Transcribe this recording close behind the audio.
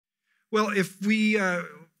Well,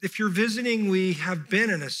 if you're visiting, we have been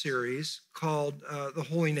in a series called The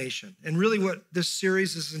Holy Nation. And really what this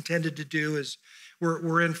series is intended to do is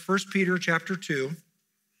we're in 1 Peter chapter 2,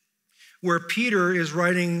 where Peter is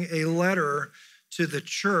writing a letter to the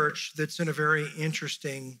church that's in a very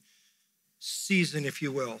interesting season, if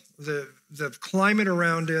you will. The climate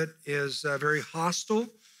around it is very hostile.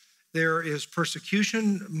 There is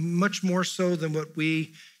persecution, much more so than what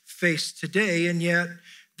we face today, and yet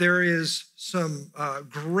there is some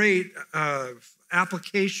great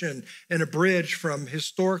application and a bridge from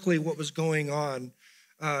historically what was going on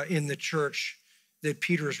in the church that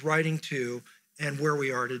Peter is writing to and where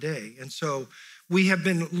we are today. And so we have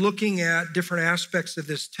been looking at different aspects of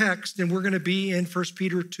this text, and we're going to be in 1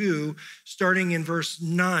 Peter 2, starting in verse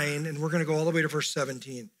 9, and we're going to go all the way to verse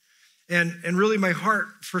 17. And really my heart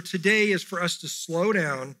for today is for us to slow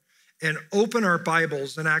down and open our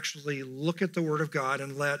Bibles and actually look at the Word of God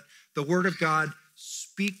and let the Word of God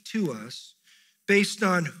speak to us based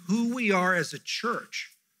on who we are as a church.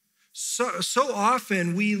 So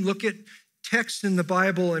often we look at texts in the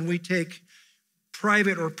Bible and we take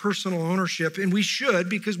private or personal ownership, and we should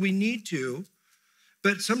because we need to,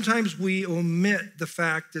 but sometimes we omit the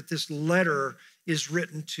fact that this letter is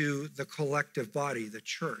written to the collective body, the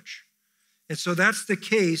church. And so that's the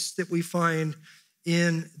case that we find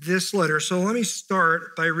in this letter. So let me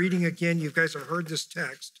start by reading again. You guys have heard this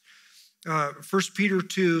text. 1 Peter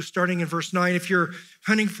 2, starting in verse 9. If you're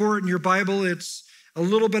hunting for it in your Bible, it's a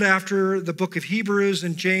little bit after the book of Hebrews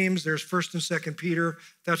and James. There's 1 and 2 Peter.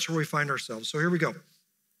 That's where we find ourselves. So here we go.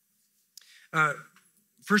 1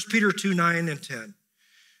 Peter 2, 9 and 10.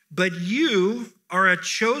 But you are a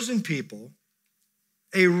chosen people,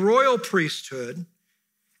 a royal priesthood,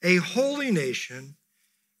 a holy nation,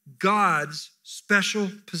 God's special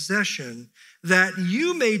possession, that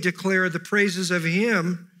you may declare the praises of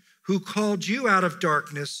him who called you out of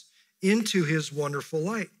darkness into his wonderful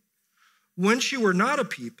light. Once you were not a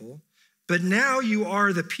people, but now you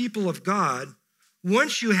are the people of God.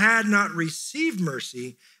 Once you had not received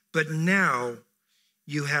mercy, but now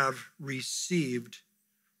you have received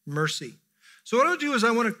mercy. So what I'll do is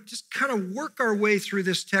I want to just kind of work our way through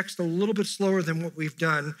this text a little bit slower than what we've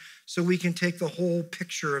done so we can take the whole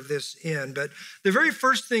picture of this in. But the very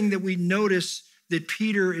first thing that we notice that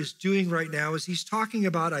Peter is doing right now is he's talking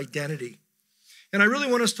about identity. And I really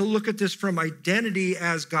want us to look at this from identity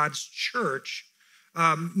as God's church,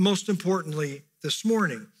 most importantly this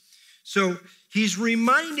morning. So he's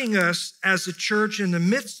reminding us as a church in the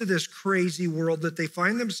midst of this crazy world that they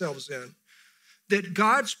find themselves in, that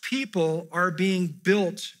God's people are being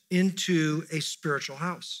built into a spiritual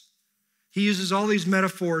house. He uses all these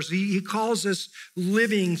metaphors. He calls us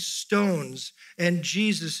living stones, and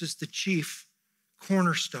Jesus is the chief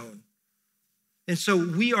cornerstone. And so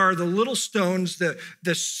we are the little stones,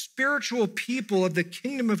 the spiritual people of the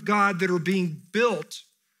kingdom of God that are being built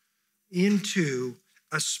into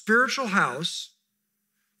a spiritual house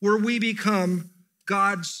where we become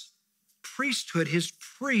God's priesthood, his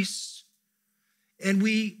priests, and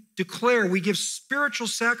we declare, we give spiritual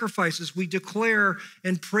sacrifices. We declare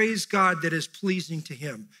and praise God that is pleasing to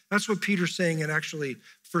him. That's what Peter's saying in actually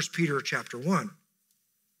 1 Peter chapter 1.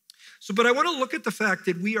 So, but I want to look at the fact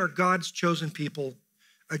that we are God's chosen people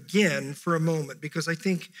again for a moment, because I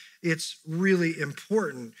think it's really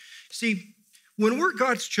important. See, when we're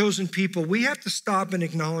God's chosen people, we have to stop and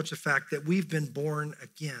acknowledge the fact that we've been born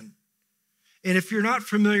again. And if you're not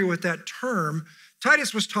familiar with that term,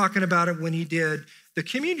 Titus was talking about it when he did the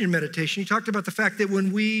communion meditation. He talked about the fact that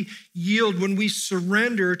when we yield, when we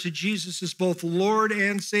surrender to Jesus as both Lord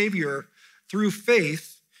and Savior through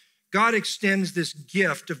faith, God extends this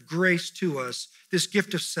gift of grace to us, this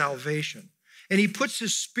gift of salvation. And he puts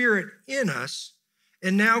his Spirit in us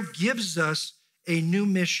and now gives us a new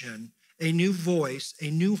mission, a new voice,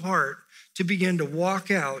 a new heart to begin to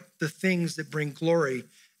walk out the things that bring glory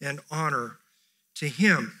and honor to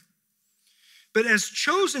him. But as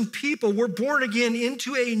chosen people, we're born again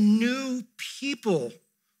into a new people,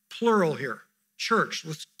 plural here, church.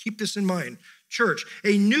 Let's keep this in mind. Church,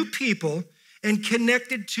 a new people and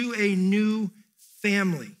connected to a new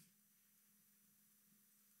family.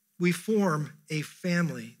 We form a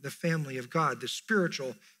family, the family of God, the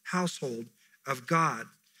spiritual household of God.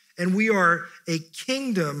 And we are a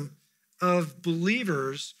kingdom of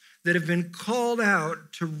believers that have been called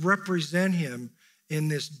out to represent him in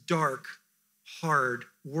this dark, hard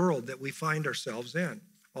world that we find ourselves in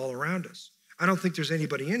all around us. I don't think there's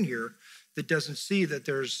anybody in here that doesn't see that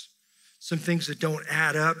there's some things that don't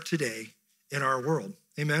add up today in our world.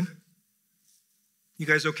 Amen? You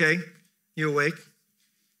guys okay? You awake?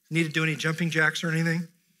 Need to do any jumping jacks or anything?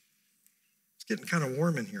 Getting kind of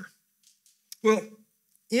warm in here. Well,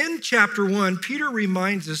 in chapter 1, Peter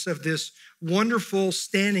reminds us of this wonderful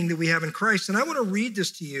standing that we have in Christ. And I want to read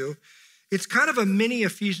this to you. It's kind of a mini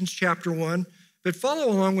Ephesians chapter 1, but follow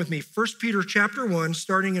along with me. 1 Peter chapter 1,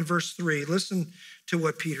 starting in verse 3. Listen to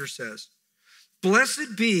what Peter says.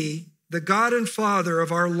 Blessed be the God and Father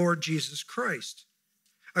of our Lord Jesus Christ.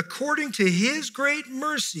 According to his great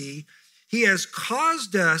mercy, he has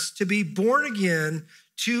caused us to be born again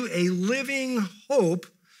to a living hope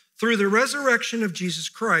through the resurrection of Jesus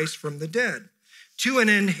Christ from the dead, to an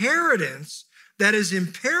inheritance that is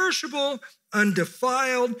imperishable,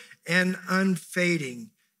 undefiled, and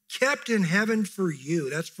unfading, kept in heaven for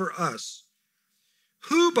you, that's for us,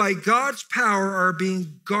 who by God's power are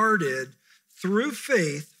being guarded through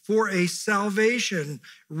faith for a salvation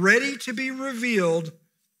ready to be revealed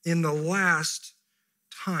in the last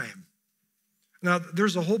time. Now,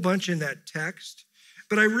 there's a whole bunch in that text,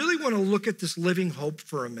 but I really want to look at this living hope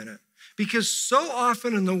for a minute, because so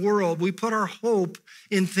often in the world, we put our hope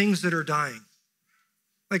in things that are dying.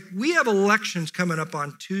 Like, we have elections coming up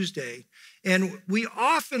on Tuesday, and we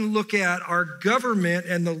often look at our government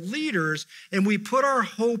and the leaders, and we put our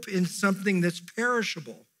hope in something that's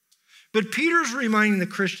perishable. But Peter's reminding the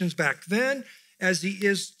Christians back then, as he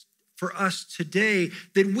is for us today,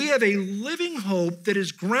 that we have a living hope that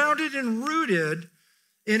is grounded and rooted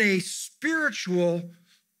in a spiritual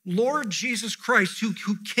Lord Jesus Christ who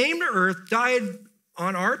came to earth, died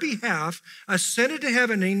on our behalf, ascended to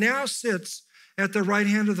heaven, and he now sits at the right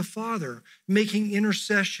hand of the Father, making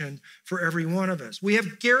intercession for every one of us. We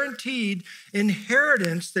have guaranteed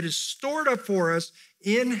inheritance that is stored up for us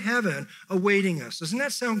in heaven, awaiting us. Doesn't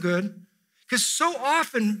that sound good? Because so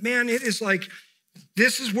often, man, it is like,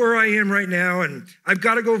 this is where I am right now, and I've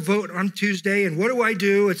got to go vote on Tuesday, and what do I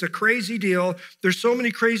do? It's a crazy deal. There's so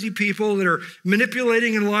many crazy people that are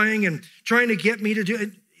manipulating and lying and trying to get me to do it.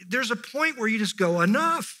 There's a point where you just go,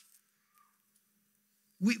 enough.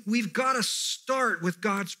 We've got to start with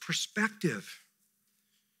God's perspective,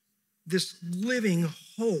 this living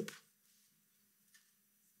hope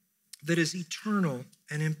that is eternal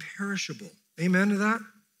and imperishable. Amen to that?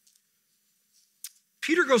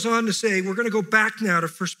 Peter goes on to say, we're going to go back now to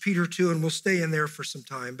 1 Peter 2, and we'll stay in there for some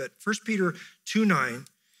time, but 1 Peter 2:9,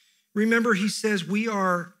 remember he says we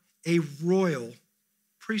are a royal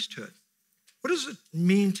priesthood. What does it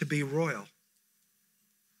mean to be royal?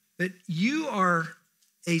 That you are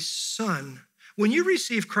a son. When you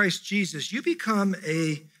receive Christ Jesus, you become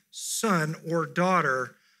a son or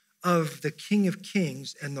daughter of the King of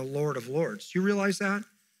Kings and the Lord of Lords. Do you realize that?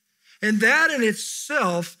 And that in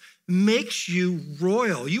itself makes you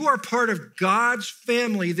royal. You are part of God's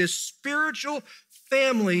family, this spiritual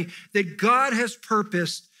family that God has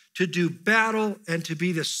purposed to do battle and to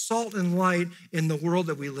be the salt and light in the world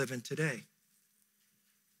that we live in today.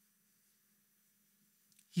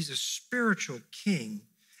 He's a spiritual king,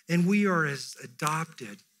 and we are his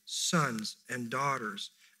adopted sons and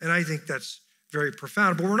daughters. And I think that's very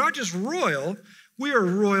profound. But we're not just royal, we are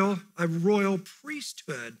a royal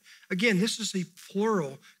priesthood. Again, this is a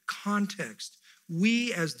plural context.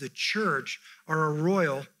 We as the church are a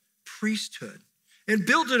royal priesthood. And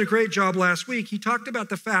Bill did a great job last week. He talked about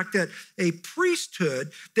the fact that a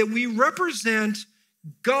priesthood, that we represent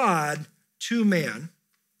God to man,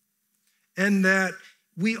 and that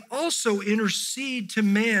we also intercede to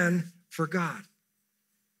man for God.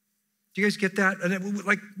 Do you guys get that? And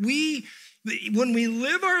when we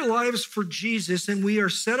live our lives for Jesus and we are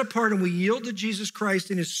set apart and we yield to Jesus Christ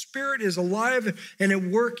and his Spirit is alive and at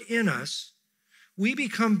work in us, we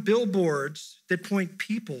become billboards that point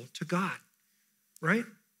people to God, right?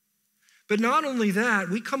 But not only that,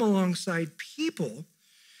 we come alongside people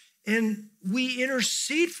and we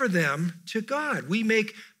intercede for them to God. We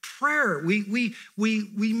make prayer. We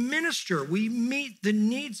minister. We meet the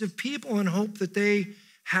needs of people and hope that they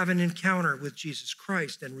have an encounter with Jesus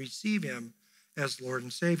Christ and receive him as Lord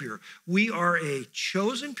and Savior. We are a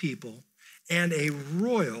chosen people and a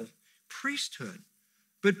royal priesthood.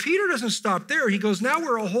 But Peter doesn't stop there. He goes, now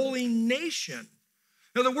we're a holy nation.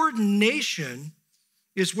 Now the word nation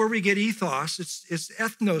is where we get ethos. It's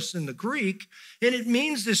ethnos in the Greek, and it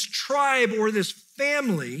means this tribe or this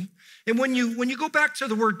family. And when you go back to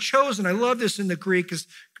the word chosen, I love this in the Greek, because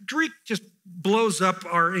Greek just blows up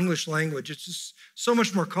our English language. It's just so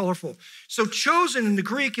much more colorful. So chosen in the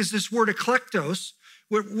Greek is this word eklektos,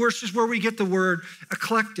 which is where we get the word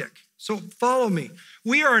eclectic. So follow me.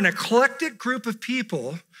 We are an eclectic group of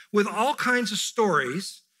people with all kinds of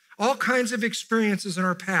stories, all kinds of experiences in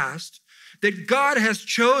our past that God has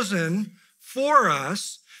chosen for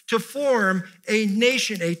us to form a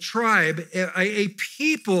nation, a tribe, a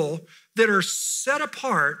people that are set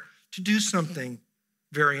apart to do something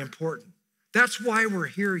very important. That's why we're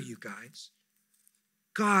here, you guys.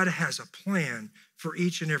 God has a plan for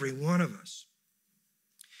each and every one of us.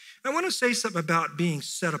 I want to say something about being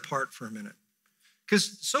set apart for a minute,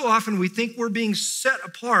 because so often we think we're being set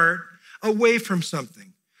apart away from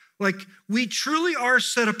something. Like we truly are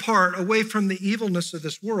set apart away from the evilness of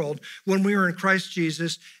this world when we are in Christ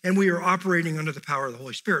Jesus and we are operating under the power of the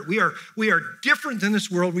Holy Spirit. We are different than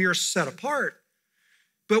this world. We are set apart.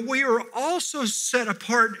 But we are also set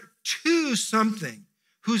apart to something.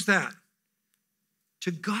 Who's that?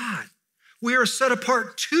 To God. We are set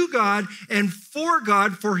apart to God and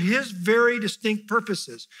for his very distinct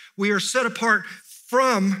purposes. We are set apart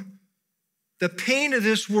from the pain of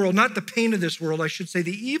this world, not the pain of this world, I should say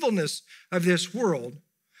the evilness of this world,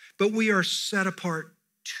 but we are set apart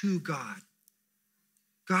to God.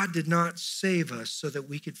 God did not save us so that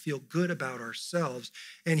we could feel good about ourselves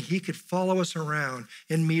and he could follow us around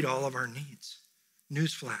and meet all of our needs.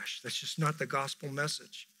 Newsflash, that's just not the gospel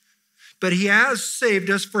message. But he has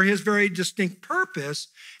saved us for his very distinct purpose,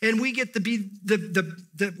 and we get to be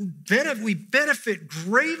we benefit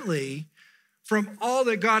greatly from all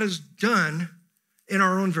that God has done in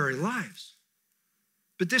our own very lives.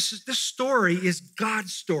 But this story is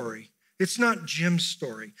God's story. It's not Jim's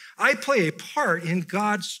story. I play a part in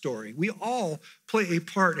God's story. We all play a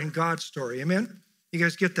part in God's story. Amen? You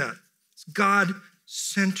guys get that? It's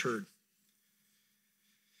God-centered.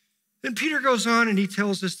 Then Peter goes on and he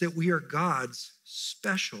tells us that we are God's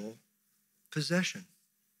special possession.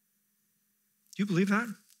 Do you believe that?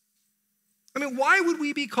 I mean, why would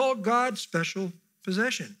we be called God's special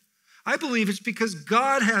possession? I believe it's because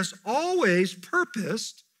God has always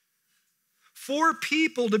purposed for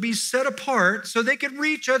people to be set apart so they could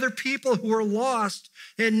reach other people who are lost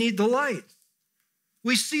and need the light.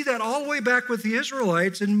 We see that all the way back with the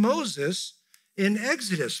Israelites and Moses in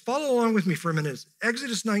Exodus. Follow along with me for a minute.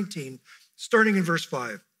 Exodus 19, starting in verse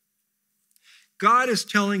 5. God is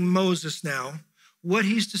telling Moses now what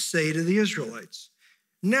he's to say to the Israelites.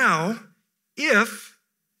 Now, if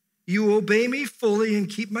you obey me fully and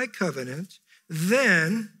keep my covenant,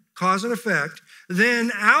 then, cause and effect,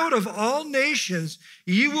 then out of all nations,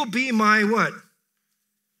 you will be my what?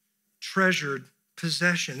 Treasured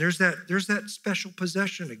possession. There's that special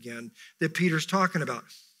possession again that Peter's talking about.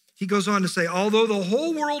 He goes on to say, although the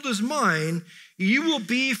whole world is mine, you will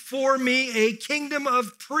be for me a kingdom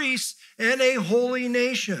of priests and a holy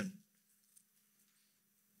nation.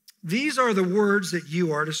 These are the words that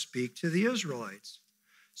you are to speak to the Israelites.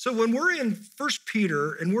 So when we're in 1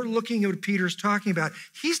 Peter and we're looking at what Peter's talking about,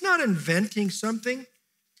 he's not inventing something.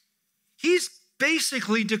 He's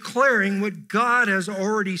basically declaring what God has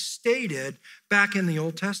already stated back in the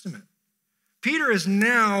Old Testament. Peter is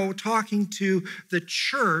now talking to the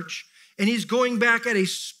church, and he's going back at a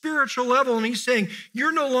spiritual level, and he's saying,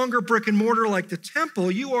 you're no longer brick and mortar like the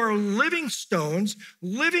temple. You are living stones,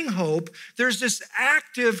 living hope. There's this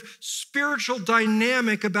active spiritual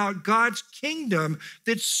dynamic about God's kingdom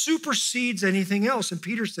that supersedes anything else. And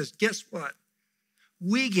Peter says, guess what?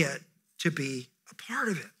 We get to be a part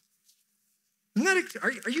of it.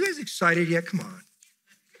 Are you guys excited yet? Come on.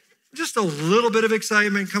 Just a little bit of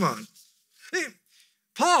excitement. Come on.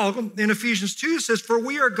 Paul in Ephesians 2 says, for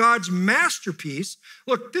we are God's masterpiece.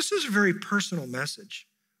 Look, this is a very personal message.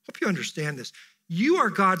 Hope you understand this. You are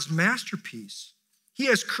God's masterpiece. He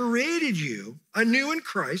has created you anew in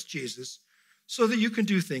Christ Jesus so that you can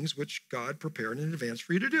do things which God prepared in advance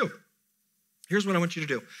for you to do. Here's what I want you to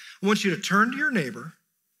do. I want you to turn to your neighbor.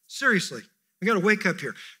 Seriously, we got to wake up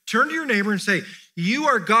here. Turn to your neighbor and say, you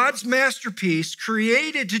are God's masterpiece,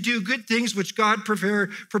 created to do good things which God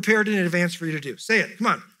prepared in advance for you to do. Say it. Come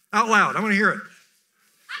on. Out loud. I want to hear it.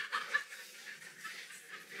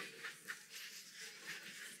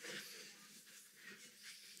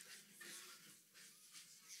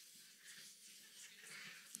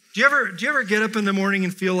 Do you ever get up in the morning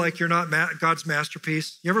and feel like you're not God's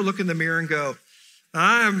masterpiece? You ever look in the mirror and go,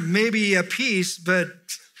 I'm maybe a piece, but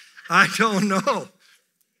I don't know.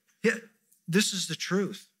 Yeah, this is the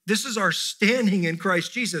truth. This is our standing in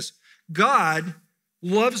Christ Jesus. God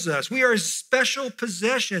loves us. We are his special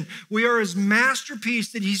possession. We are his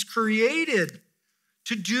masterpiece that he's created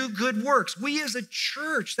to do good works. We as a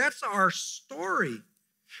church, that's our story.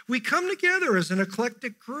 We come together as an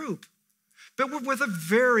eclectic group, but with a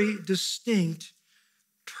very distinct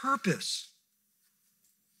purpose.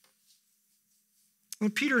 Well,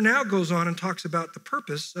 Peter now goes on and talks about the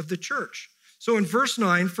purpose of the church. So in verse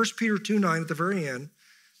 9, 1 Peter 2:9 at the very end,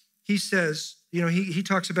 he says, he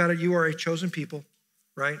talks about it, you are a chosen people,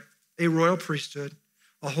 right? A royal priesthood,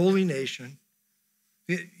 a holy nation,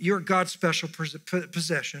 You're God's special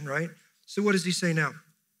possession, right? So what does he say now?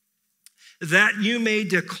 That you may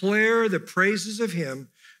declare the praises of him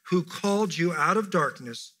who called you out of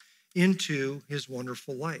darkness into his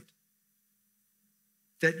wonderful light.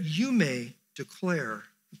 That you may declare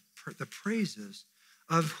the praises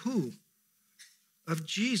of who? Of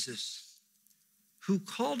Jesus, who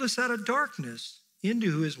called us out of darkness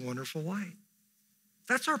into his wonderful light.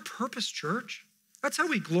 That's our purpose, church. That's how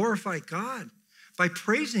we glorify God, by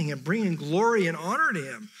praising him, bringing glory and honor to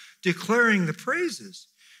him, declaring the praises.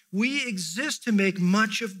 We exist to make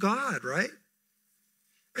much of God, right?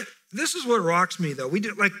 This is what rocks me, though.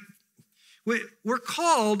 We're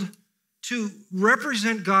called to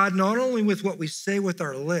represent God not only with what we say with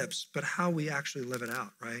our lips, but how we actually live it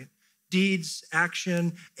out, right? Deeds,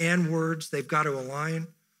 action, and words, they've got to align.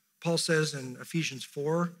 Paul says in Ephesians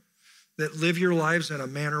 4 that live your lives in a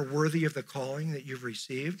manner worthy of the calling that you've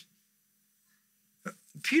received.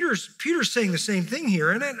 Peter's saying the same thing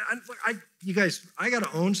here. And you guys, I got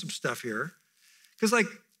to own some stuff here. Because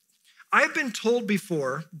I've been told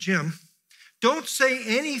before, Jim, don't say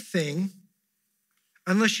anything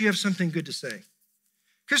unless you have something good to say.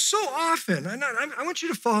 Because so often, I want you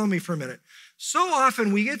to follow me for a minute. So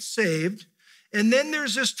often we get saved, and then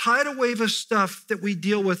there's this tidal wave of stuff that we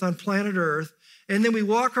deal with on planet Earth, and then we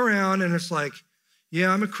walk around and it's like,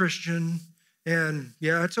 yeah, I'm a Christian, and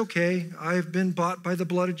yeah, it's okay. I've been bought by the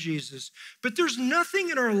blood of Jesus. But there's nothing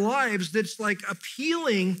in our lives that's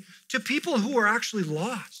appealing to people who are actually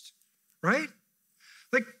lost, right?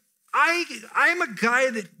 I'm a guy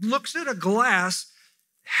that looks at a glass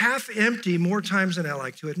half empty more times than I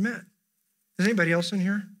like to admit. Is anybody else in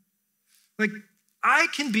here? I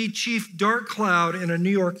can be chief dark cloud in a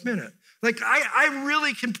New York minute. I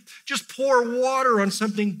really can just pour water on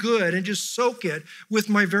something good and just soak it with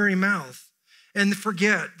my very mouth and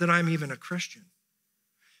forget that I'm even a Christian.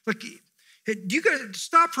 Do you guys,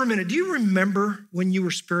 stop for a minute. Do you remember when you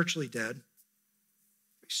were spiritually dead?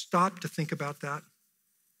 Stop to think about that.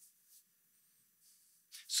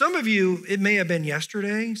 Some of you, it may have been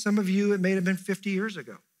yesterday. Some of you, it may have been 50 years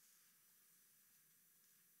ago.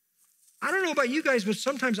 I don't know about you guys, but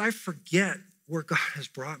sometimes I forget where God has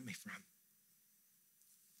brought me from. I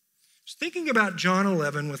was thinking about John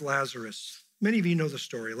 11 with Lazarus. Many of you know the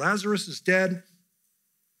story. Lazarus is dead.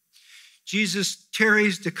 Jesus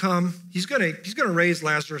tarries to come. He's gonna raise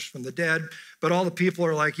Lazarus from the dead, but all the people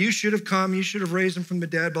are like, you should have come. You should have raised him from the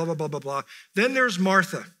dead, blah, blah, blah, blah, blah. Then there's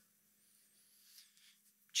Martha.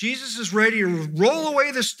 Jesus is ready to roll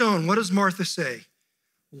away the stone. What does Martha say?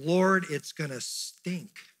 Lord, it's going to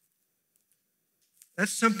stink.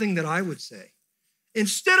 That's something that I would say.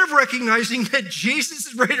 Instead of recognizing that Jesus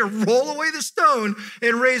is ready to roll away the stone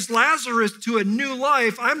and raise Lazarus to a new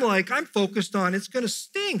life, I'm focused on it's going to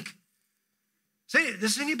stink.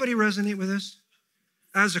 Does anybody resonate with this?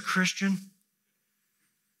 As a Christian,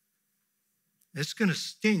 it's going to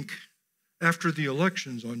stink after the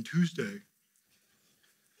elections on Tuesday.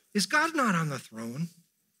 Is God not on the throne?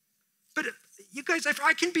 But you guys,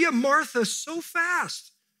 I can be a Martha so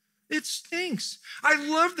fast. It stinks. I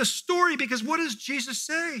love the story because what does Jesus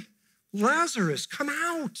say? Lazarus, come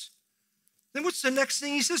out. Then what's the next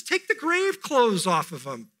thing he says? Take the grave clothes off of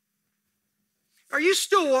him. Are you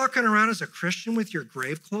still walking around as a Christian with your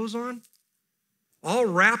grave clothes on? All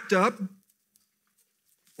wrapped up?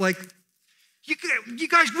 You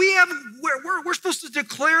guys, we're supposed to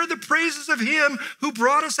declare the praises of him who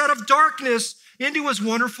brought us out of darkness into his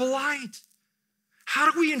wonderful light. How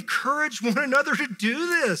do we encourage one another to do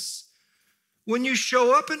this? When you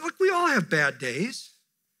show up, and look, we all have bad days,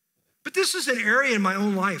 but this is an area in my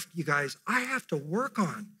own life, you guys, I have to work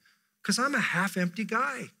on because I'm a half-empty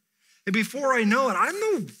guy. And before I know it, I'm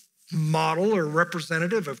no model or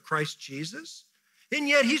representative of Christ Jesus. And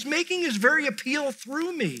yet he's making his very appeal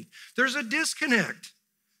through me. There's a disconnect.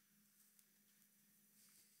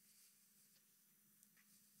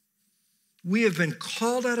 We have been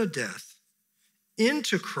called out of death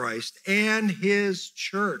into Christ and his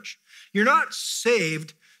church. You're not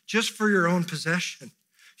saved just for your own possession.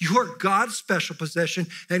 You are God's special possession,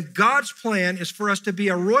 and God's plan is for us to be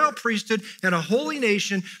a royal priesthood and a holy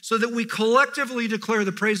nation so that we collectively declare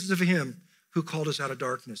the praises of him who called us out of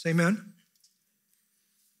darkness. Amen?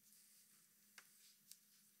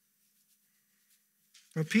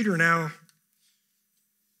 Well, Peter now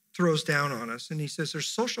throws down on us, and he says there's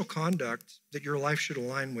social conduct that your life should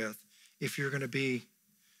align with if you're going to be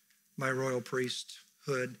my royal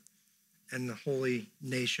priesthood and the holy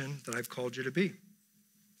nation that I've called you to be.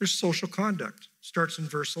 There's social conduct. Starts in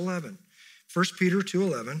verse 11. 1 Peter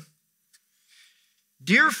 2:11.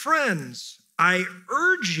 Dear friends, I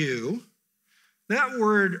urge you, That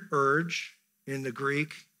word urge in the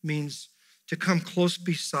Greek means to come close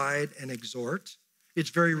beside and exhort. It's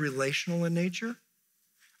very relational in nature.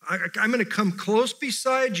 I'm going to come close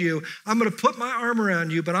beside you. I'm going to put my arm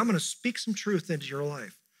around you, but I'm going to speak some truth into your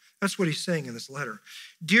life. That's what he's saying in this letter.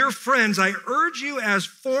 Dear friends, I urge you as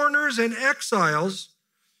foreigners and exiles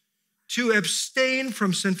to abstain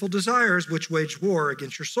from sinful desires which wage war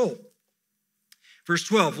against your soul. Verse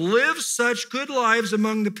 12, live such good lives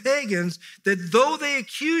among the pagans that though they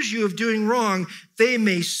accuse you of doing wrong, they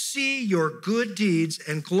may see your good deeds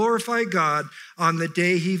and glorify God on the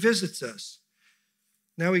day he visits us.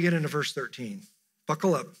 Now we get into verse 13.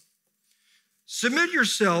 Buckle up. Submit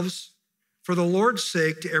yourselves for the Lord's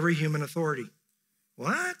sake to every human authority.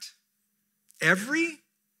 What? Every?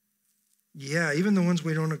 Yeah, even the ones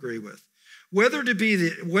we don't agree with. Whether to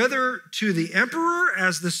the emperor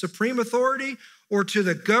as the supreme authority or to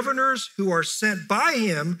the governors who are sent by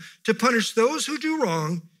him to punish those who do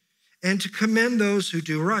wrong and to commend those who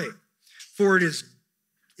do right. For it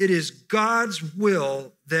is God's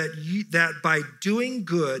will that by doing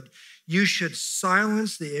good you should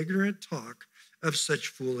silence the ignorant talk of such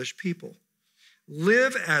foolish people.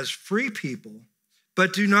 Live as free people,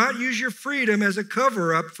 but do not use your freedom as a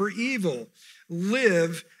cover-up for evil.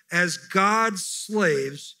 Live as God's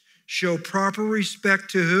slaves. Show proper respect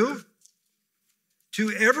to who?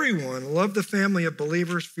 To everyone. Love the family of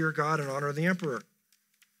believers, fear God, and honor the emperor.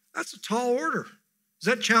 That's a tall order.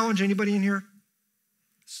 Does that challenge anybody in here?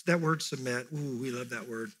 That word submit. Ooh, we love that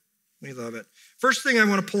word. We love it. First thing I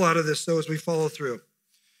want to pull out of this, though, as we follow through.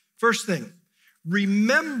 First thing,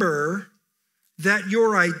 remember that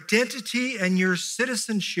your identity and your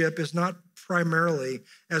citizenship is not primarily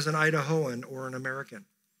as an Idahoan or an American.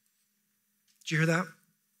 Did you hear that?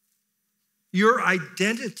 Your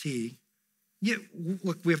identity,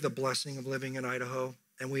 look, we have the blessing of living in Idaho,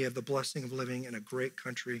 and we have the blessing of living in a great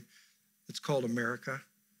country that's called America.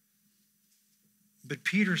 But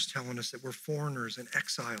Peter's telling us that we're foreigners and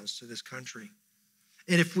exiles to this country.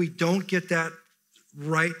 And if we don't get that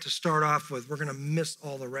right to start off with, we're going to miss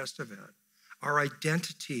all the rest of it. Our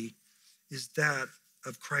identity is that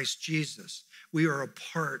of Christ Jesus. We are a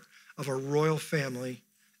part of a royal family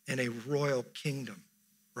and a royal kingdom,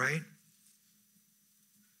 right?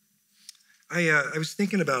 I was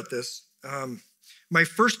thinking about this. My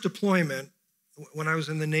first deployment, when I was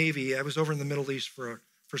in the Navy, I was over in the Middle East for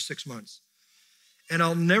 6 months. And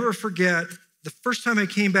I'll never forget, the first time I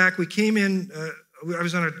came back, we came in, I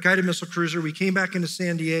was on a guided missile cruiser. We came back into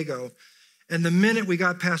San Diego. And the minute we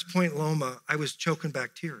got past Point Loma, I was choking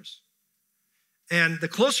back tears. And the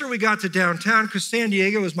closer we got to downtown, because San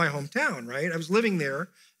Diego is my hometown, right? I was living there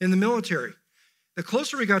in the military. The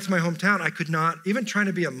closer we got to my hometown, I could not, even trying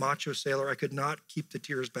to be a macho sailor, I could not keep the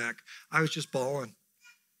tears back. I was just bawling.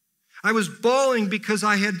 I was bawling because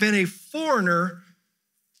I had been a foreigner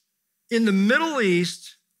in the Middle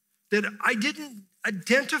East that I didn't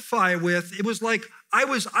identify with. It was like I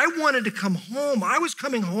wanted to come home. I was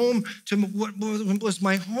coming home to what was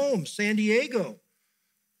my home, San Diego.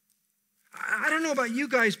 I don't know about you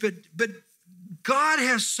guys, but God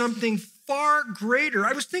has something far greater.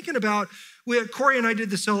 I was thinking about, Corey and I did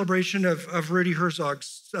the celebration of Rudy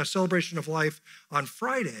Herzog's celebration of life on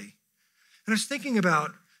Friday. And I was thinking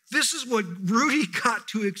about, this is what Rudy got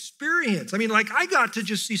to experience. I mean, like, I got to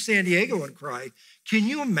just see San Diego and cry. Can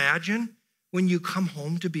you imagine when you come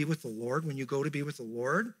home to be with the Lord, when you go to be with the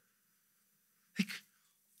Lord? Like,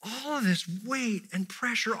 all of this weight and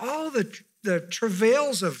pressure, all the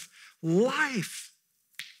travails of life,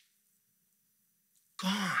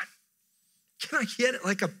 gone. Can I get it?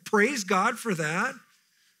 Like a praise God for that?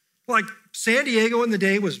 Like, San Diego in the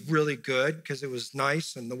day was really good because it was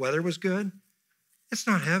nice and the weather was good. It's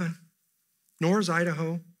not heaven, nor is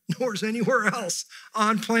Idaho, nor is anywhere else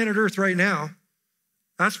on planet Earth right now.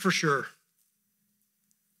 That's for sure.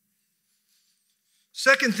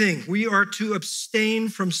 Second thing, we are to abstain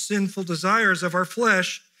from sinful desires of our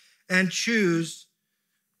flesh and choose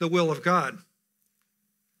the will of God.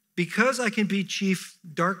 Because I can be chief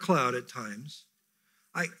dark cloud at times,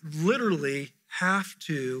 I literally have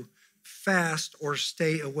to fast or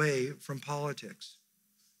stay away from politics.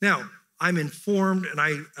 Now, I'm informed and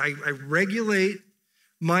I regulate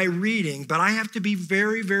my reading, but I have to be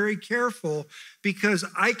very, very careful because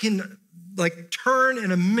I can turn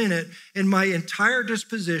in a minute and my entire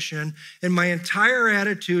disposition and my entire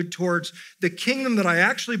attitude towards the kingdom that I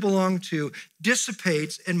actually belong to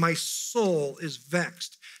dissipates and my soul is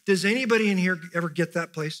vexed. Does anybody in here ever get to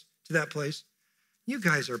that place? You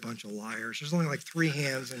guys are a bunch of liars. There's only 3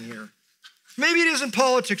 hands in here. Maybe it isn't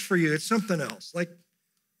politics for you. It's something else.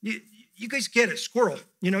 You guys get it, squirrel.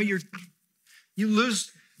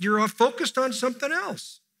 You're focused on something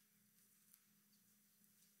else.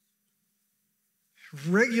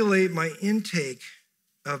 Regulate my intake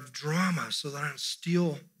of drama so that I don't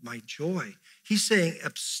steal my joy. He's saying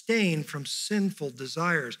abstain from sinful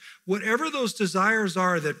desires. Whatever those desires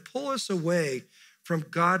are that pull us away from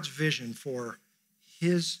God's vision for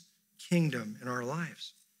his kingdom in our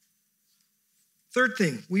lives. Third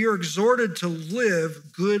thing, we are exhorted to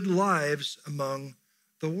live good lives among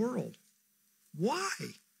the world. Why?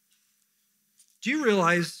 Do you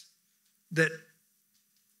realize that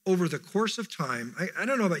over the course of time, I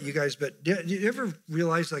don't know about you guys, but do you ever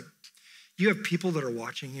realize like you have people that are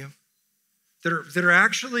watching you, that are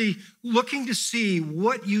actually looking to see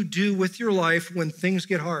what you do with your life when things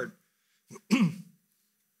get hard?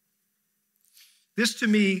 This to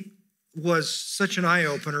me was such an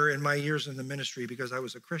eye-opener in my years in the ministry because I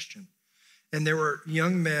was a Christian. And there were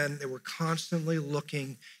young men that were constantly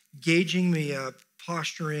looking, gauging me up,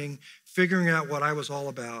 posturing, figuring out what I was all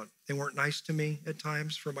about. They weren't nice to me at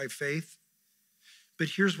times for my faith. But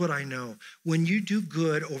here's what I know. When you do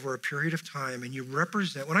good over a period of time and you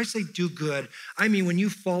represent, when I say do good, I mean when you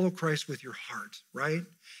follow Christ with your heart, right?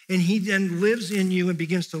 And he then lives in you and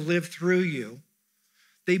begins to live through you,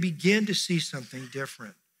 they begin to see something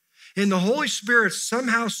different. And the Holy Spirit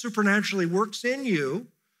somehow supernaturally works in you,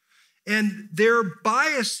 and their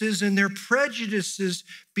biases and their prejudices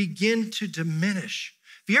begin to diminish.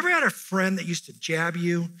 Have you ever had a friend that used to jab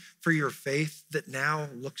you for your faith that now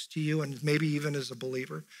looks to you and maybe even as a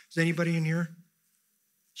believer? Is anybody in here?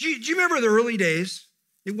 Do you remember the early days?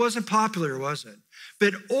 It wasn't popular, was it?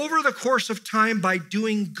 But over the course of time, by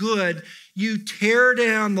doing good, you tear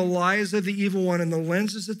down the lies of the evil one and the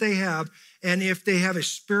lenses that they have. And if they have a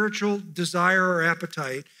spiritual desire or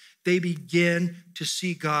appetite, they begin to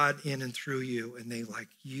see God in and through you. And they like,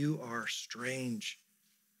 you are strange.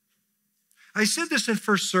 I said this in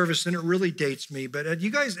first service, and it really dates me, but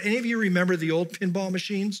you guys, any of you remember the old pinball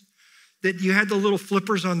machines that you had the little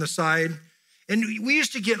flippers on the side? And we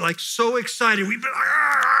used to get like so excited. We'd be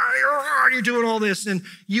like, you're doing all this. And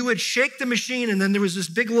you would shake the machine, and then there was this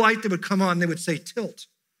big light that would come on. They would say tilt.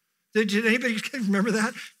 Did anybody remember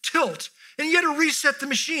that? Tilt. And you had to reset the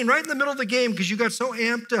machine right in the middle of the game because you got so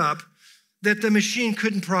amped up that the machine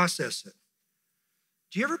couldn't process it.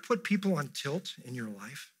 Do you ever put people on tilt in your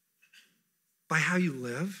life by how you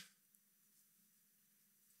live?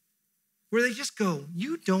 Where they just go,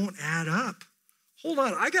 you don't add up. Hold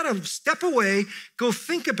on, I got to step away, go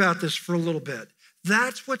think about this for a little bit.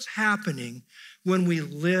 That's what's happening when we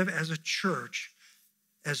live as a church,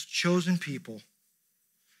 as chosen people,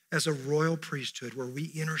 as a royal priesthood, where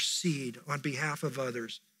we intercede on behalf of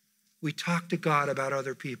others. We talk to God about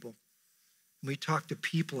other people. And we talk to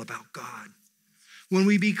people about God. When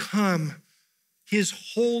we become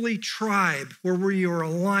his holy tribe, where we are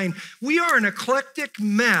aligned, we are an eclectic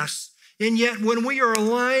mess. And yet when we are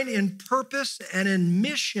aligned in purpose and in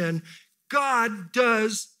mission, God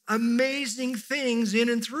does amazing things in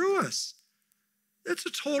and through us. It's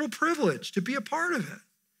a total privilege to be a part of it.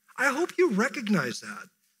 I hope you recognize that.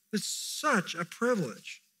 It's such a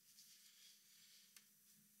privilege.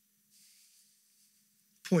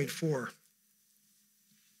 Point 4,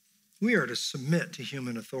 we are to submit to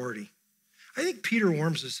human authority. I think Peter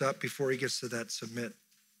warms us up before he gets to that submit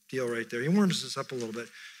deal right there. He warms us up a little bit.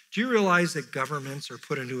 Do you realize that governments are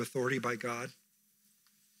put into authority by God?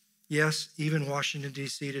 Yes, even Washington,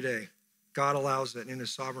 D.C. today. God allows it in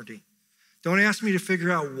his sovereignty. Don't ask me to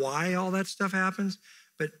figure out why all that stuff happens,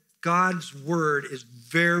 but God's word is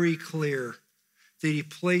very clear that he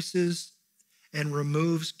places and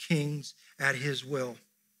removes kings at his will.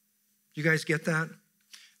 You guys get that?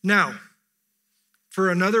 Now, for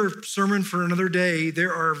another sermon for another day,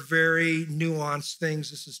 there are very nuanced things.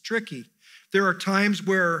 This is tricky. There are times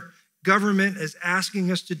where government is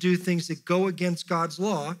asking us to do things that go against God's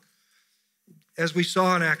law, as we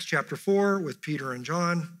saw in Acts chapter 4 with Peter and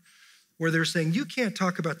John, where they're saying, you can't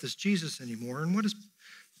talk about this Jesus anymore. And what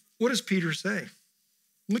does Peter say?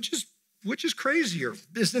 Which is crazier.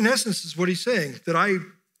 This, in essence, is what he's saying, that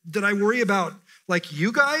I worry about like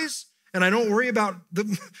you guys, and I don't worry about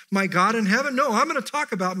my God in heaven. No, I'm going to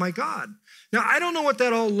talk about my God. Now, I don't know what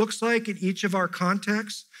that all looks like in each of our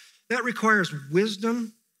contexts. That requires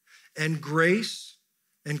wisdom and grace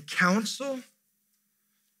and counsel.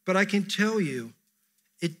 But I can tell you,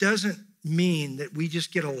 it doesn't mean that we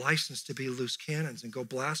just get a license to be loose cannons and go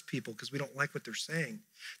blast people because we don't like what they're saying.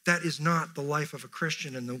 That is not the life of a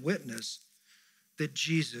Christian and the witness that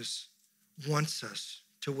Jesus wants us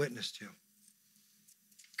to witness to.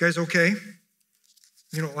 Guys, okay?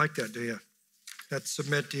 You don't like that, do you? That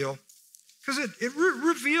submit deal? Because it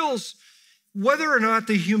reveals whether or not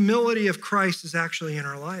the humility of Christ is actually in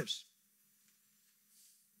our lives.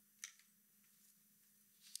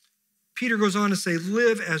 Peter goes on to say,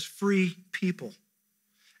 live as free people.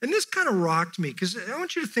 And this kind of rocked me because I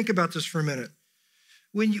want you to think about this for a minute.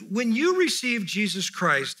 When you receive Jesus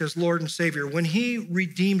Christ as Lord and Savior, when he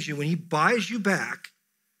redeems you, when he buys you back,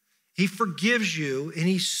 he forgives you and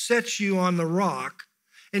he sets you on the rock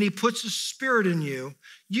and he puts his spirit in you,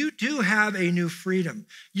 you do have a new freedom.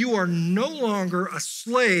 You are no longer a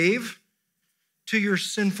slave to your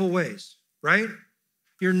sinful ways, right?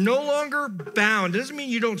 You're no longer bound. It doesn't mean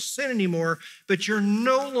you don't sin anymore, but you're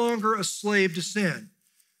no longer a slave to sin.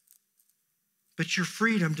 But your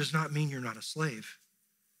freedom does not mean you're not a slave.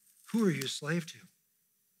 Who are you a slave to?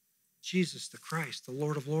 Jesus the Christ, the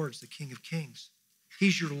Lord of Lords, the King of Kings.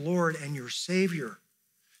 He's your Lord and your Savior.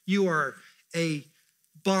 You are a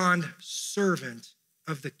bond servant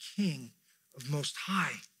of the King of Most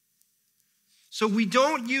High. So we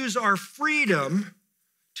don't use our freedom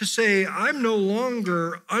to say, I'm no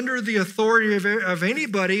longer under the authority of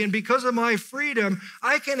anybody, and because of my freedom,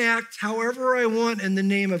 I can act however I want in the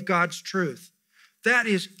name of God's truth. That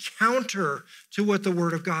is counter to what the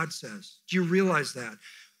Word of God says. Do you realize that?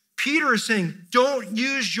 Peter is saying, don't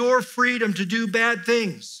use your freedom to do bad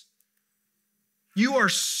things. You are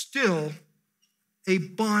still a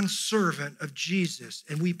bondservant of Jesus,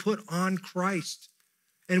 and we put on Christ,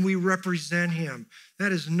 and we represent him.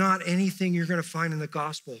 That is not anything you're going to find in the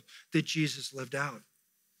gospel that Jesus lived out.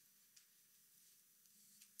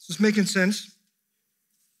 Is this making sense?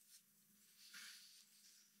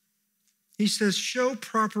 He says, show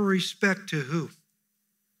proper respect to who?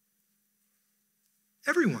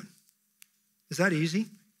 Everyone. Is that easy?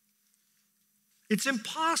 It's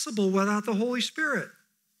impossible without the Holy Spirit.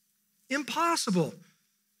 Impossible.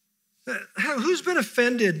 Who's been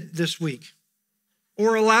offended this week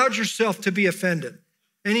or allowed yourself to be offended?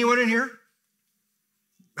 Anyone in here?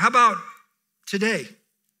 How about today?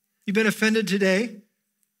 You've been offended today?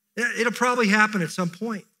 It'll probably happen at some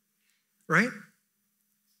point, right?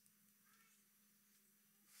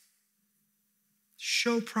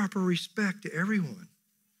 Show proper respect to everyone.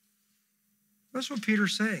 That's what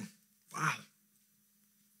Peter's saying. Wow.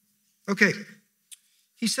 Okay.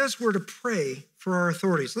 He says we're to pray for our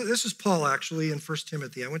authorities. This is Paul, actually, in 1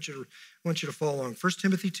 Timothy. I want you to follow along. 1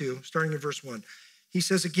 Timothy 2, starting in verse 1. He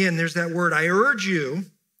says again, there's that word, I urge you,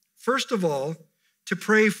 first of all, to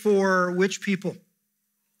pray for which people?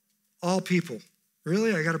 All people.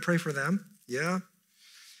 Really? I got to pray for them? Yeah.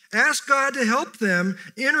 Ask God to help them,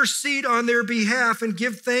 intercede on their behalf, and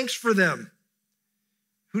give thanks for them.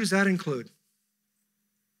 Who does that include?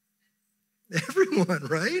 Everyone,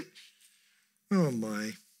 right? Oh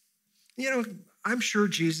my. You know, I'm sure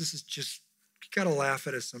Jesus is just, you got to laugh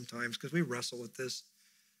at us sometimes because we wrestle with this.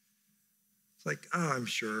 It's like, I'm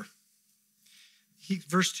sure.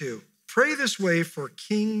 Verse 2, pray this way for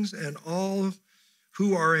kings and all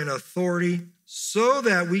who are in authority so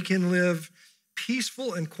that we can live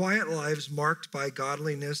peaceful and quiet lives marked by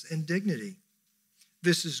godliness and dignity.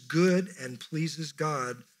 This is good and pleases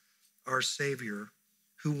God, our Savior,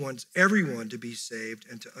 who wants everyone to be saved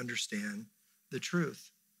and to understand the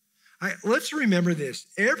truth. Let's remember this.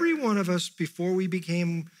 Every one of us, before we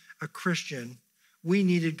became a Christian, we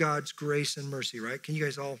needed God's grace and mercy, right? Can you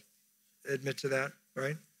guys all admit to that,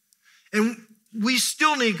 right? And we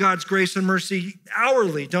still need God's grace and mercy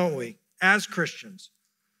hourly, don't we, as Christians?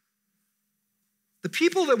 The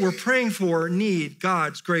people that we're praying for need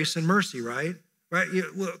God's grace and mercy, right? Right?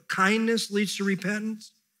 Kindness leads to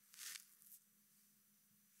repentance.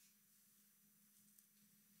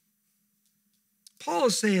 Paul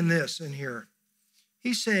is saying this in here.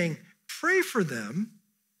 He's saying, pray for them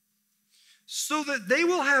so that they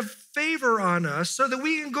will have favor on us so that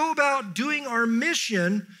we can go about doing our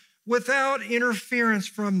mission without interference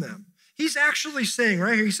from them. He's actually saying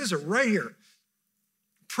right here, he says it right here.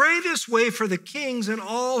 Pray this way for the kings and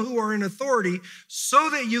all who are in authority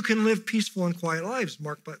so that you can live peaceful and quiet lives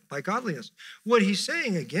marked by godliness. What he's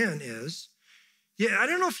saying again is, I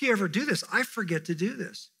don't know if you ever do this. I forget to do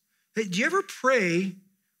this. Hey, do you ever pray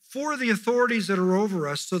for the authorities that are over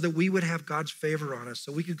us so that we would have God's favor on us,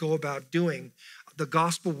 so we could go about doing the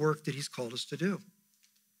gospel work that he's called us to do?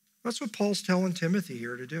 That's what Paul's telling Timothy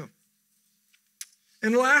here to do.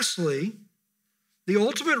 And lastly, the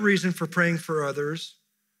ultimate reason for praying for others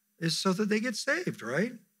is so that they get saved,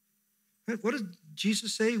 right? What did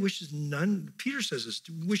Jesus say? He wishes none, Peter says this,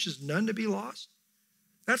 wishes none to be lost.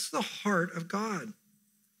 That's the heart of God.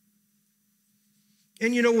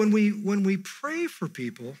 And you know, when we pray for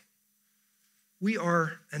people, we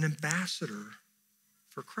are an ambassador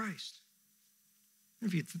for Christ.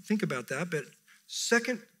 if you think about that, but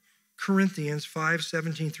 2 Corinthians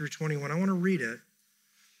 5:17 through 21, I want to read it.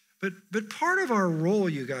 But part of our role,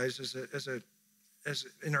 you guys, as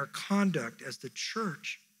in our conduct as the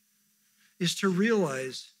church, is to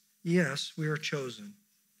realize, yes, we are chosen,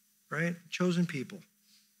 right? Chosen people.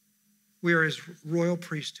 We are his royal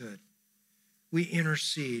priesthood. We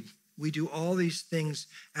intercede. We do all these things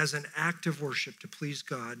as an act of worship to please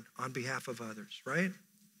God on behalf of others, right?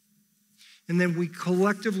 And then we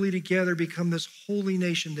collectively together become this holy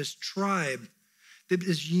nation, this tribe that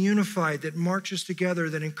is unified, that marches together,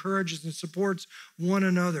 that encourages and supports one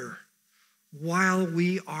another while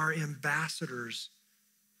we are ambassadors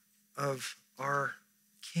of our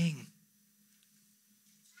King.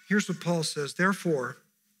 Here's what Paul says, therefore,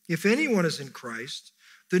 if anyone is in Christ,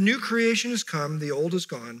 the new creation has come, the old is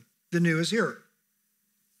gone, the new is here.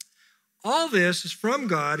 All this is from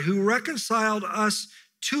God who reconciled us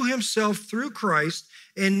to himself through Christ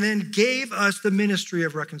and then gave us the ministry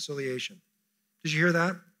of reconciliation. Did you hear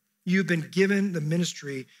that? You've been given the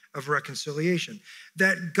ministry of reconciliation.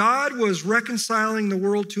 That God was reconciling the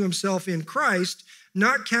world to himself in Christ,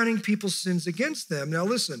 not counting people's sins against them. Now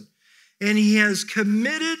listen, and he has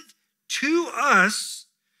committed to us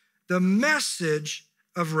the message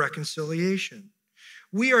of reconciliation.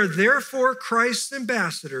 We are therefore Christ's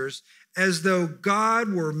ambassadors, as though God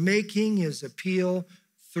were making his appeal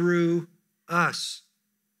through us.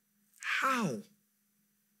 How?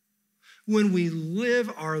 When we live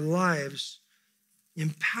our lives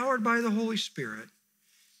empowered by the Holy Spirit,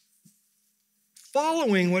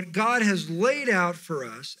 following what God has laid out for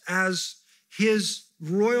us as his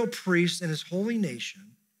royal priest and his holy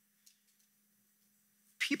nation,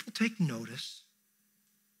 people take notice,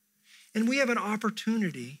 and we have an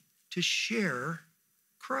opportunity to share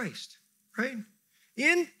Christ, right?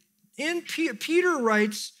 Peter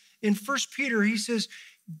writes in 1 Peter, he says,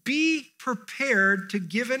 be prepared to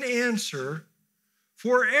give an answer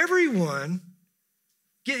for everyone.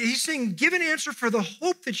 He's saying, give an answer for the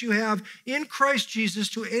hope that you have in Christ Jesus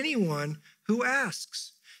to anyone who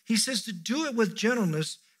asks. He says to do it with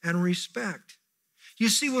gentleness and respect. You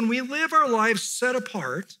see, when we live our lives set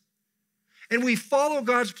apart and we follow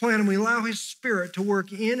God's plan and we allow his Spirit to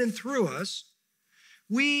work in and through us,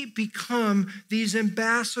 we become these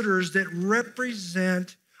ambassadors that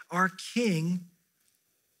represent our King,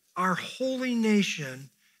 our holy nation,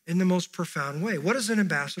 in the most profound way. What does an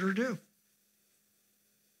ambassador do?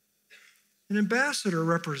 An ambassador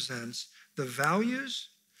represents the values,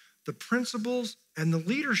 the principles, and the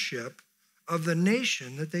leadership of the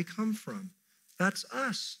nation that they come from. That's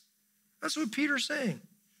us. That's what Peter's saying.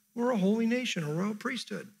 We're a holy nation, a royal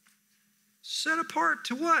priesthood. Set apart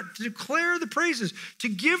to what? To declare the praises, to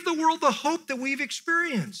give the world the hope that we've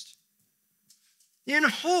experienced. In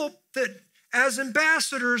hope that as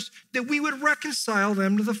ambassadors, that we would reconcile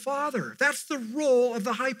them to the Father. That's the role of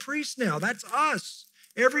the high priest now. That's us,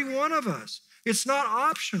 every one of us. It's not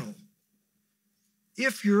optional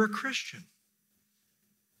if you're a Christian.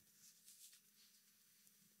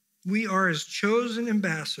 We are his chosen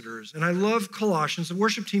ambassadors. And I love Colossians. The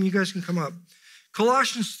worship team, you guys can come up.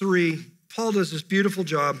 Colossians 3, Paul does this beautiful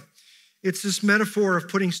job. It's this metaphor of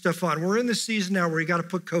putting stuff on. We're in the season now where you got to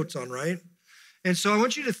put coats on, right? And so I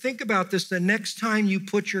want you to think about this the next time you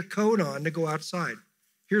put your coat on to go outside.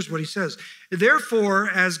 Here's what he says. Therefore,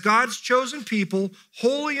 as God's chosen people,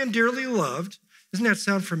 holy and dearly loved, doesn't that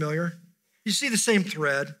sound familiar? You see the same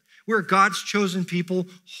thread. We're God's chosen people,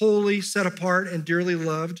 holy, set apart, and dearly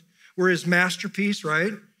loved. We're his masterpiece,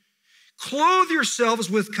 right? Clothe yourselves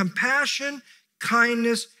with compassion,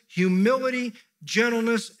 kindness, humility,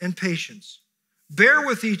 gentleness, and patience. Bear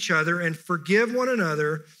with each other and forgive one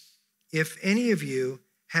another if any of you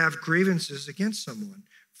have grievances against someone.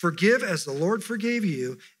 Forgive as the Lord forgave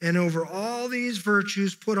you, and over all these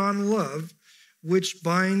virtues put on love, which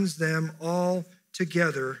binds them all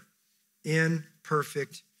together in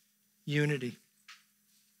perfect unity.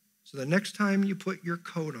 So the next time you put your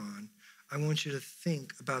coat on, I want you to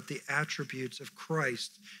think about the attributes of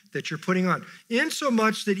Christ that you're putting on.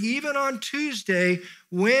 Insomuch that even on Tuesday,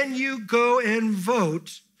 when you go and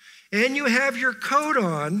vote and you have your coat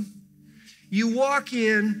on, you walk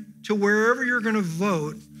in to wherever you're going to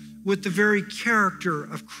vote with the very character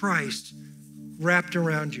of Christ wrapped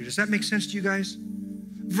around you. Does that make sense to you guys?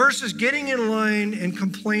 Versus getting in line and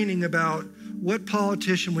complaining about what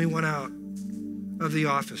politician we want out of the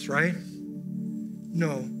office, right?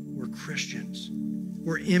 No, we're Christians.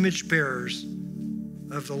 We're image bearers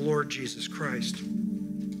of the Lord Jesus Christ.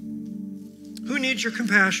 Who needs your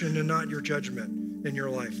compassion and not your judgment in your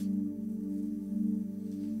life?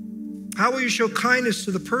 How will you show kindness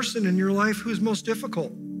to the person in your life who's most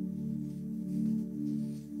difficult?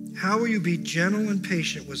 How will you be gentle and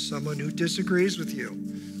patient with someone who disagrees with you?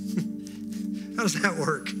 How does that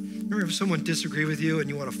work? Remember if someone disagrees with you and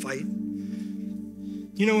you want to fight?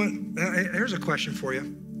 You know what? Here's a question for you.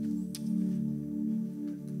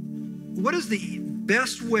 What is the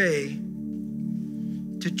best way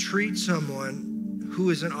to treat someone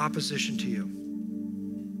who is in opposition to you?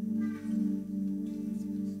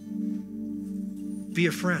 Be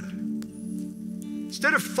a friend.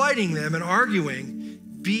 Instead of fighting them and arguing,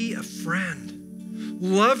 be a friend.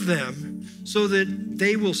 Love them so that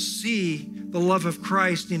they will see the love of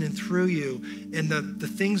Christ in and through you, and the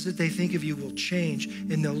things that they think of you will change,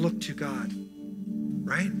 and they'll look to God,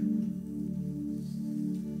 right?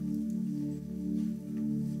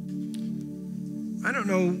 I don't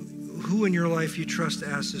know who in your life you trust to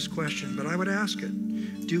ask this question, but I would ask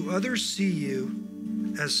it. Do others see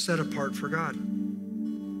you as set apart for God?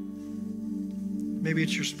 Maybe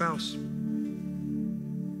it's your spouse,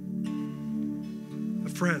 a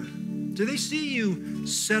friend. Do they see you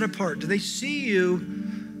set apart? Do they see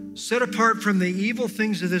you set apart from the evil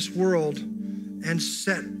things of this world and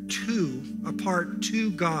set apart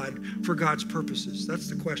to God for God's purposes? That's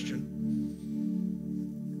the question.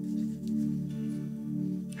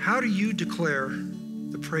 How do you declare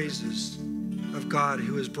the praises of God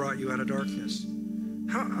who has brought you out of darkness?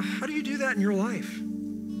 How do you do that in your life?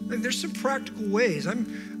 There's some practical ways. I'm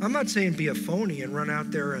not saying be a phony and run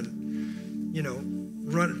out there and,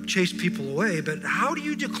 chase people away, but how do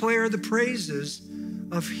you declare the praises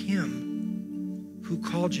of Him who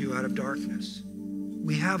called you out of darkness?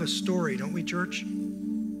 We have a story, don't we, church?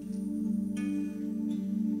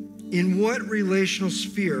 In what relational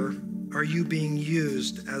sphere are you being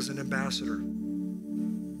used as an ambassador?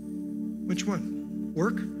 Which one?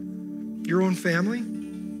 Work? Your own family?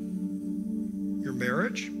 Your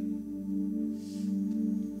marriage?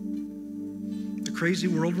 The crazy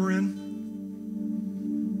world we're in?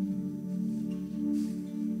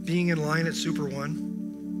 Being in line at Super One?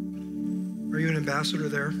 Are you an ambassador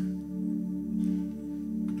there?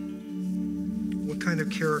 What kind of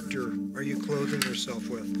character are you clothing yourself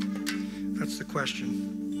with? That's the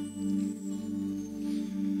question.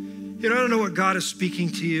 I don't know what God is speaking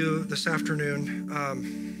to you this afternoon.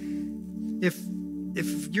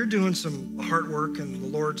 If you're doing some hard work and the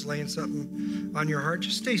Lord's laying something on your heart,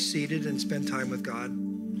 just stay seated and spend time with God.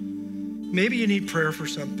 Maybe you need prayer for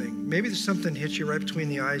something. Maybe there's something hits you right between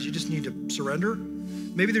the eyes. You just need to surrender.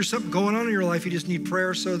 Maybe there's something going on in your life. You just need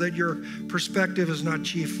prayer so that your perspective is not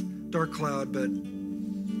chief dark cloud, but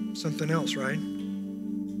something else, right?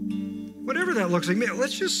 Whatever that looks like,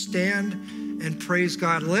 let's just stand and praise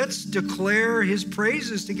God. Let's declare His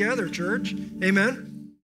praises together, church. Amen.